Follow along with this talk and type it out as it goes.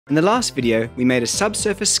In the last video, we made a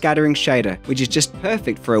subsurface scattering shader, which is just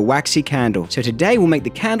perfect for a waxy candle. So today we'll make the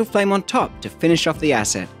candle flame on top to finish off the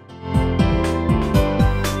asset.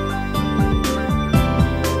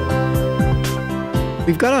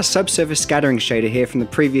 We've got our subsurface scattering shader here from the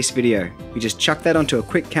previous video. We just chuck that onto a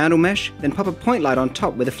quick candle mesh, then pop a point light on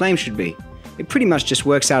top where the flame should be. It pretty much just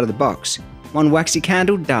works out of the box. One waxy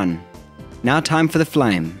candle done. Now time for the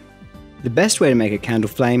flame. The best way to make a candle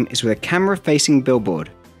flame is with a camera-facing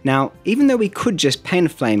billboard. Now, even though we could just paint a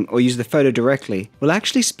flame or use the photo directly, we'll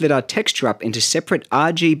actually split our texture up into separate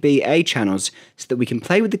RGBA channels so that we can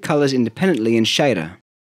play with the colors independently in Shader.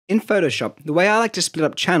 In Photoshop, the way I like to split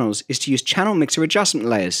up channels is to use channel mixer adjustment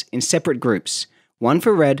layers in separate groups, one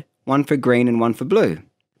for red, one for green, and one for blue.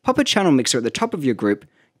 Pop a channel mixer at the top of your group,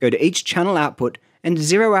 go to each channel output, and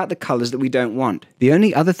zero out the colors that we don't want. The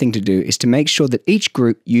only other thing to do is to make sure that each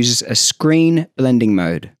group uses a screen blending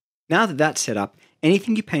mode. Now that that's set up,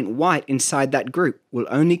 anything you paint white inside that group will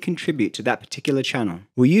only contribute to that particular channel.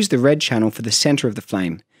 We'll use the red channel for the center of the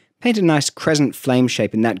flame. Paint a nice crescent flame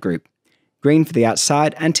shape in that group. Green for the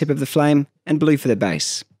outside and tip of the flame, and blue for the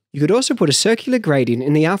base. You could also put a circular gradient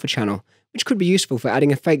in the alpha channel, which could be useful for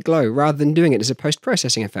adding a fake glow rather than doing it as a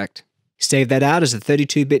post-processing effect. Save that out as a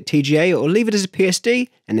 32-bit TGA or leave it as a PSD,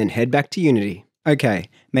 and then head back to Unity. Okay,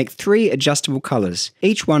 make 3 adjustable colors,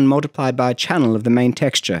 each one multiplied by a channel of the main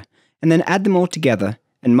texture, and then add them all together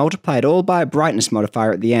and multiply it all by a brightness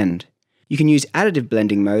modifier at the end. You can use additive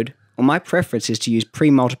blending mode, or my preference is to use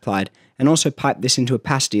pre-multiplied and also pipe this into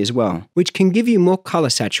opacity as well, which can give you more color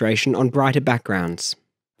saturation on brighter backgrounds.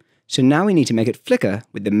 So now we need to make it flicker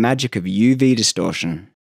with the magic of UV distortion.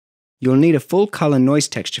 You'll need a full color noise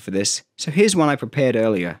texture for this, so here's one I prepared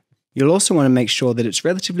earlier. You'll also want to make sure that it's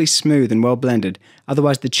relatively smooth and well blended,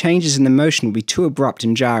 otherwise the changes in the motion will be too abrupt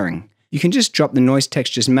and jarring. You can just drop the noise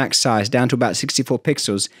texture's max size down to about 64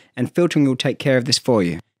 pixels, and filtering will take care of this for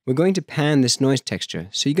you. We're going to pan this noise texture,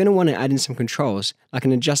 so you're going to want to add in some controls, like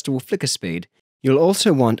an adjustable flicker speed. You'll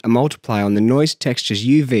also want a multiplier on the noise texture's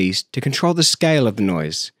UVs to control the scale of the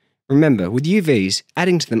noise. Remember, with UVs,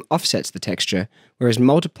 adding to them offsets the texture, whereas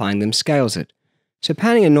multiplying them scales it. So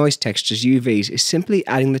panning a noise texture's UVs is simply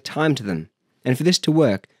adding the time to them. And for this to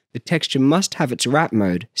work, the texture must have its wrap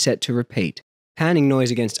mode set to repeat. Panning noise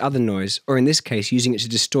against other noise, or in this case using it to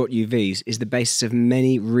distort UVs, is the basis of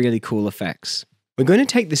many really cool effects. We're going to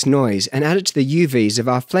take this noise and add it to the UVs of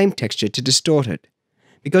our flame texture to distort it.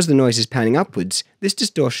 Because the noise is panning upwards, this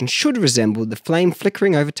distortion should resemble the flame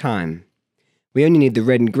flickering over time. We only need the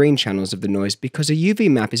red and green channels of the noise because a UV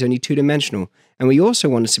map is only 2-dimensional, and we also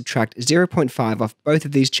want to subtract 0.5 off both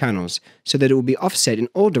of these channels so that it will be offset in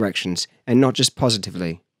all directions and not just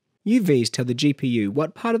positively. UVs tell the GPU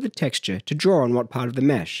what part of the texture to draw on what part of the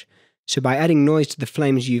mesh, so by adding noise to the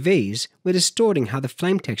flame's UVs, we're distorting how the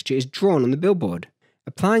flame texture is drawn on the billboard.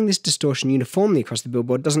 Applying this distortion uniformly across the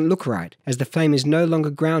billboard doesn't look right, as the flame is no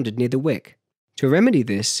longer grounded near the wick. To remedy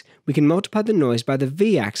this, we can multiply the noise by the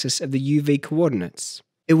v-axis of the UV coordinates.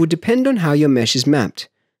 It will depend on how your mesh is mapped,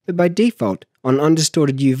 but by default, on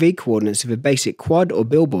undistorted UV coordinates of a basic quad or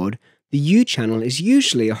billboard, the U channel is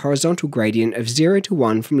usually a horizontal gradient of 0 to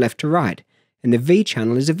 1 from left to right, and the V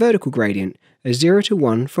channel is a vertical gradient of 0 to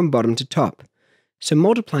 1 from bottom to top. So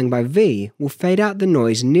multiplying by V will fade out the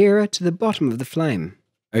noise nearer to the bottom of the flame.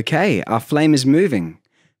 Okay, our flame is moving.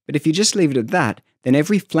 But if you just leave it at that, then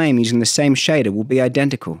every flame using the same shader will be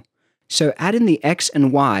identical. So add in the X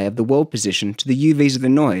and Y of the world position to the UVs of the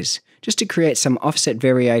noise, just to create some offset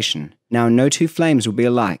variation. Now no two flames will be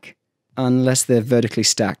alike. Unless they're vertically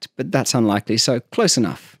stacked, but that's unlikely, so close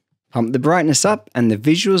enough. Pump the brightness up, and the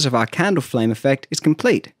visuals of our candle flame effect is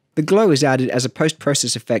complete. The glow is added as a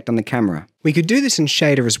post-process effect on the camera. We could do this in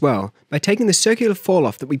Shader as well, by taking the circular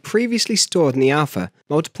fall-off that we previously stored in the alpha,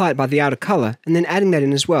 multiply it by the outer color, and then adding that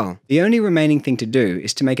in as well. The only remaining thing to do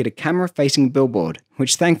is to make it a camera-facing billboard,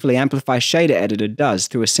 which thankfully Amplify Shader Editor does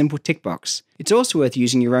through a simple tick box. It's also worth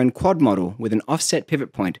using your own quad model with an offset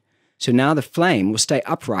pivot point, so now the flame will stay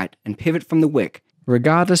upright and pivot from the wick,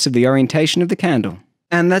 regardless of the orientation of the candle.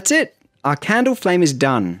 And that's it! Our candle flame is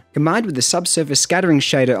done. Combined with the subsurface scattering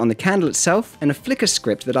shader on the candle itself and a flicker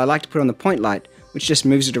script that I like to put on the point light, which just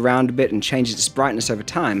moves it around a bit and changes its brightness over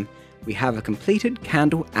time, we have a completed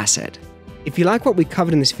candle asset. If you like what we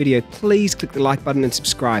covered in this video, please click the like button and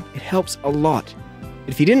subscribe. It helps a lot.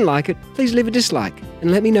 If you didn't like it, please leave a dislike and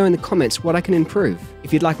let me know in the comments what I can improve.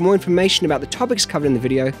 If you'd like more information about the topics covered in the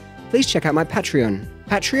video, please check out my Patreon.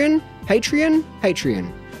 Patreon,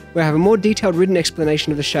 where I have a more detailed written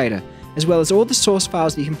explanation of the shader, as well as all the source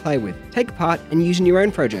files that you can play with, take apart, and use in your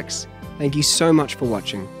own projects. Thank you so much for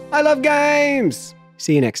watching. I love games!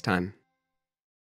 See you next time.